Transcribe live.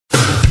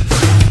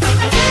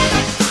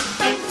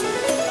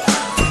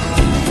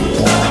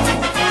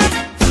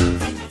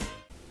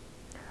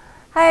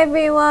Hi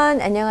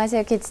everyone.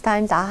 안녕하세요.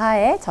 키즈타임즈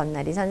아하의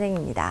전나리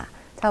선생님입니다.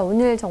 자,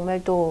 오늘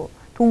정말 또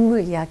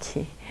동물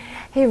이야기.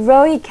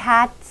 Heroic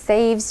cat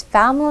saves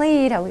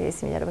family라고 되어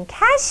있습니다. 여러분,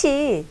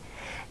 cat이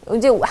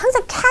이제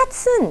항상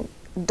cat은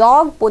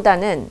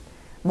dog보다는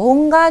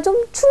뭔가 좀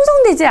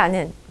충성되지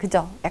않은,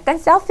 그죠? 약간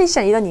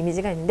selfish한 이런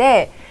이미지가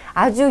있는데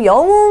아주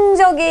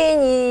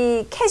영웅적인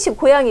이 캣이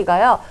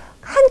고양이가요.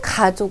 한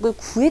가족을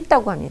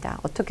구했다고 합니다.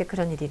 어떻게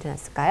그런 일이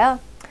일어났을까요?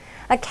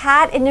 A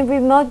cat in a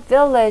remote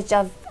village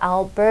of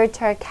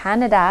Alberta,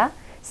 Canada,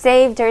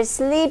 saved her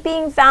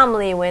sleeping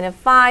family when a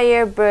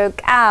fire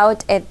broke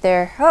out at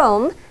their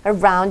home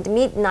around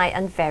midnight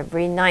on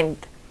February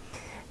 9th.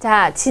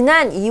 자,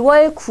 지난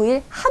 2월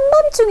 9일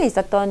한밤중에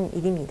있었던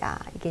일입니다.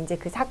 이게 이제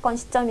그 사건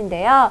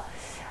시점인데요.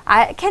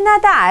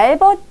 캐나다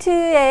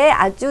알버트의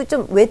아주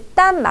좀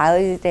외딴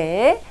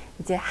마을에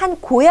이제 한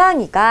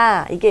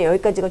고양이가, 이게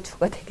여기까지가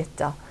주가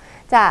되겠죠.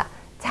 자,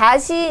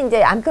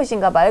 이제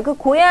암컷인가 봐요. 그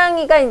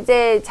고양이가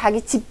이제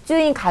자기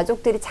집주인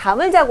가족들이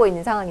잠을 자고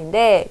있는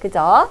상황인데,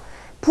 그죠?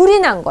 불이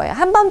난 거예요.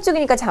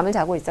 한밤중이니까 잠을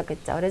자고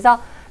있었겠죠. 그래서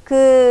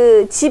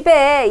그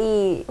집에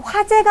이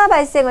화재가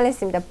발생을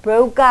했습니다.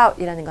 broke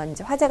out 이라는 건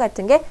이제 화재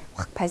같은 게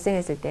확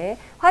발생했을 때,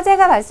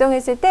 화재가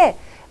발생했을 때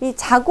이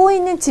자고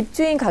있는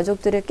집주인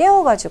가족들을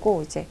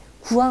깨워가지고 이제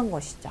구한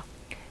것이죠.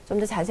 좀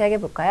더 자세하게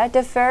볼까요?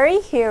 The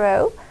furry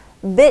hero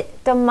bit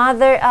the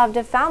mother of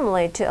the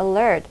family to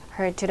alert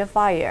her to the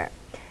fire.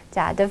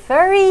 자, the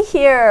furry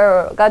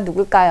hero가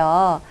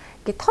누굴까요?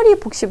 이렇게 털이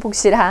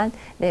복실복실한,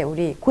 네,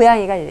 우리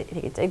고양이가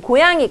되겠죠. 이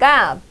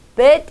고양이가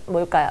bit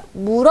뭘까요?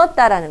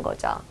 물었다라는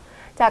거죠.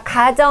 자,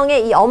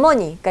 가정의 이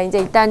어머니, 그러니까 이제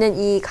일단은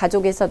이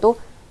가족에서도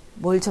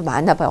뭘 좀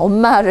아나 봐요.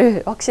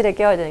 엄마를 확실히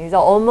깨워야 되는. 그래서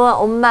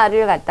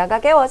엄마를 갖다가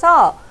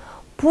깨워서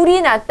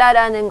불이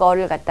났다라는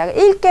거를 갖다가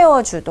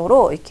일깨워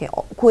주도록 이렇게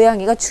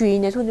고양이가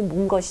주인의 손을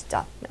문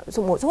것이죠.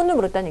 뭐 손을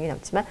물었다는 얘기는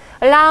없지만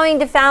allowing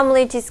the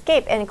family to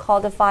escape and call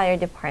the fire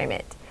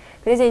department.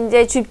 그래서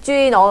이제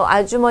집주인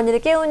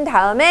아주머니를 깨운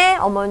다음에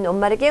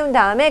엄마를 깨운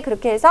다음에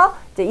그렇게 해서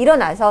이제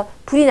일어나서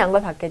불이 난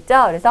걸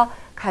봤겠죠. 그래서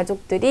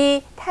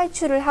가족들이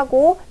탈출을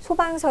하고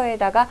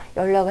소방서에다가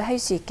연락을 할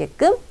수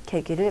있게끔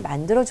계기를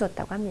만들어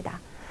주었다고 합니다.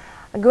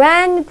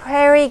 Grand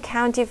Prairie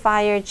County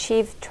Fire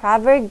Chief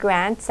Trevor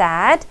Grant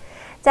said,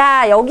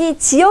 자, 여기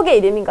지역의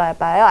이름인가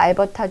봐요.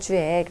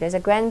 알버타주에. 그래서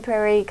Grand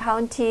Prairie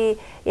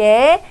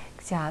County의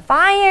자,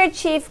 Fire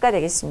Chief가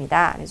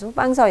되겠습니다. 그래서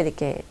소방서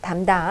이렇게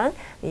담당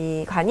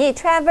이 관이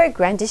Trevor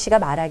Grant 씨가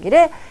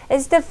말하기를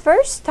It's the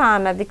first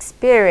time I've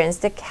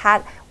experienced a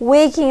cat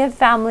waking a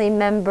family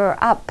member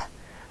up.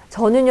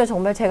 저는요,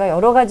 정말 제가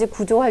여러 가지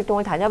구조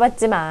활동을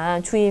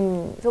다녀봤지만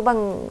주임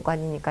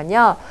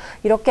소방관이니까요.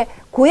 이렇게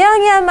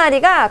고양이 한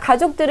마리가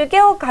가족을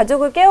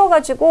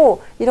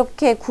깨워가지고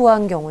이렇게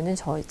구한 경우는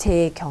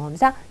제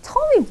경험상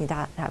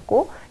처음입니다.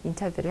 라고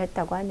인터뷰를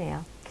했다고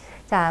하네요.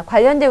 자,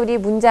 관련된 우리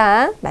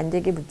문장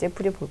만들기 문제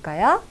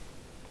풀이볼까요?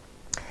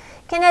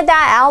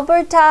 캐나다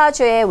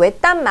알버타주의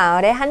외딴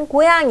마을의 한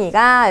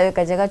고양이가,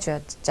 여기까지가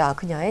주였죠.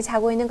 그녀의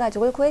자고 있는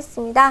가족을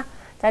구했습니다.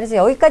 자, 그래서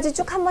여기까지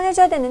쭉 한번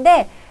해줘야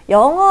되는데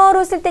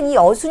영어로 쓸 땐 이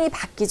어순이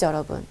바뀌죠,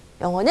 여러분.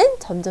 영어는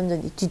점점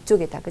이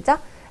뒤쪽에다, 그죠?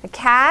 A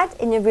cat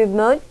in a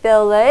remote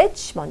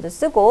village 먼저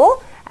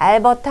쓰고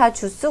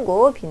알버타주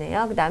쓰고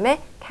비네요. 그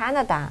다음에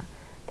캐나다,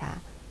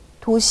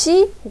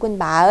 도시 혹은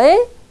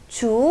마을,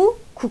 주,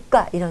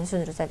 국가 이런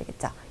순으로 써야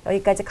되겠죠.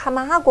 여기까지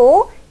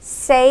카마하고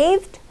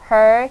saved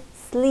her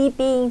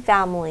sleeping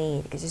family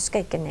이렇게 쓸 수가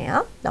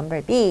있겠네요.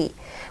 Number B.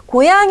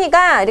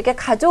 고양이가 이렇게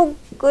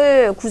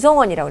가족을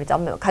구성원이라고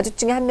그러죠. 가족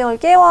중에 한 명을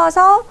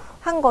깨워서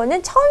한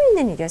거는 처음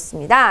있는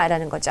일이었습니다.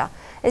 라는 거죠.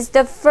 It's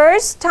the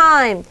first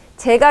time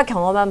제가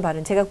경험한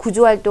바로는, 제가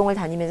구조활동을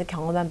다니면서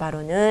경험한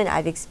바로는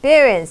I've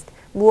experienced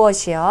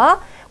무엇이요?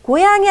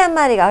 고양이 한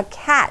마리가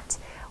cat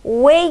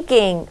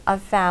waking a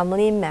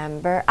family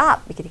member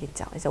up 이렇게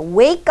되겠죠. 그래서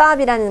wake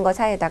up이라는 것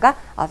사이에다가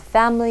a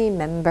family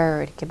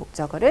member 이렇게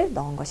목적어를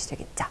넣은 것이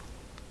되겠죠.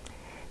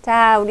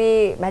 자,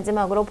 우리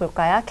마지막으로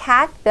볼까요?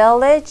 cat,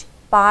 village,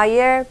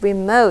 fire,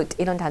 remote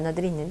이런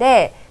단어들이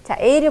있는데 자,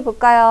 A를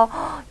볼까요?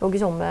 여기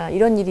정말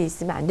이런 일이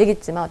있으면 안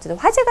되겠지만 어쨌든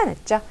화재가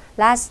났죠.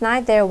 Last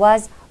night there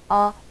was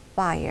a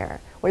fire.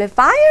 원래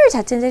fire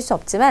자체는 쓸 수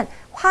없지만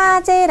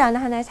화재라는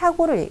하나의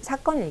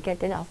사건을 얘기할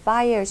때는 a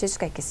fire 쓸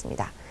수가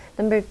있겠습니다.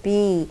 Number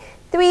B.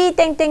 Three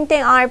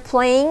땡땡땡 are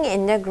playing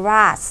in the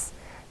grass.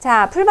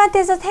 자,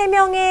 풀밭에서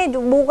 3명의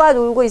뭐가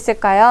놀고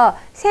있을까요?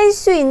 셀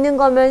수 있는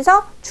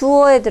거면서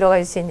주어에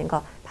들어갈 수 있는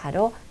거.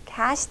 바로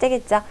cat이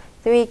되겠죠.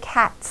 Three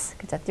cats.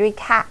 그죠? Three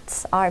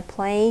cats are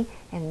playing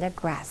in the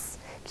grass.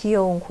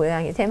 귀여운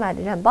고양이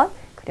 3마리를 한번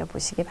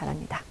그려보시기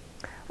바랍니다.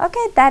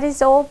 Okay, that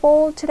is all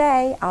for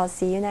today. I'll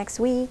see you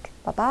next week.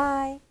 Bye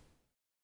bye.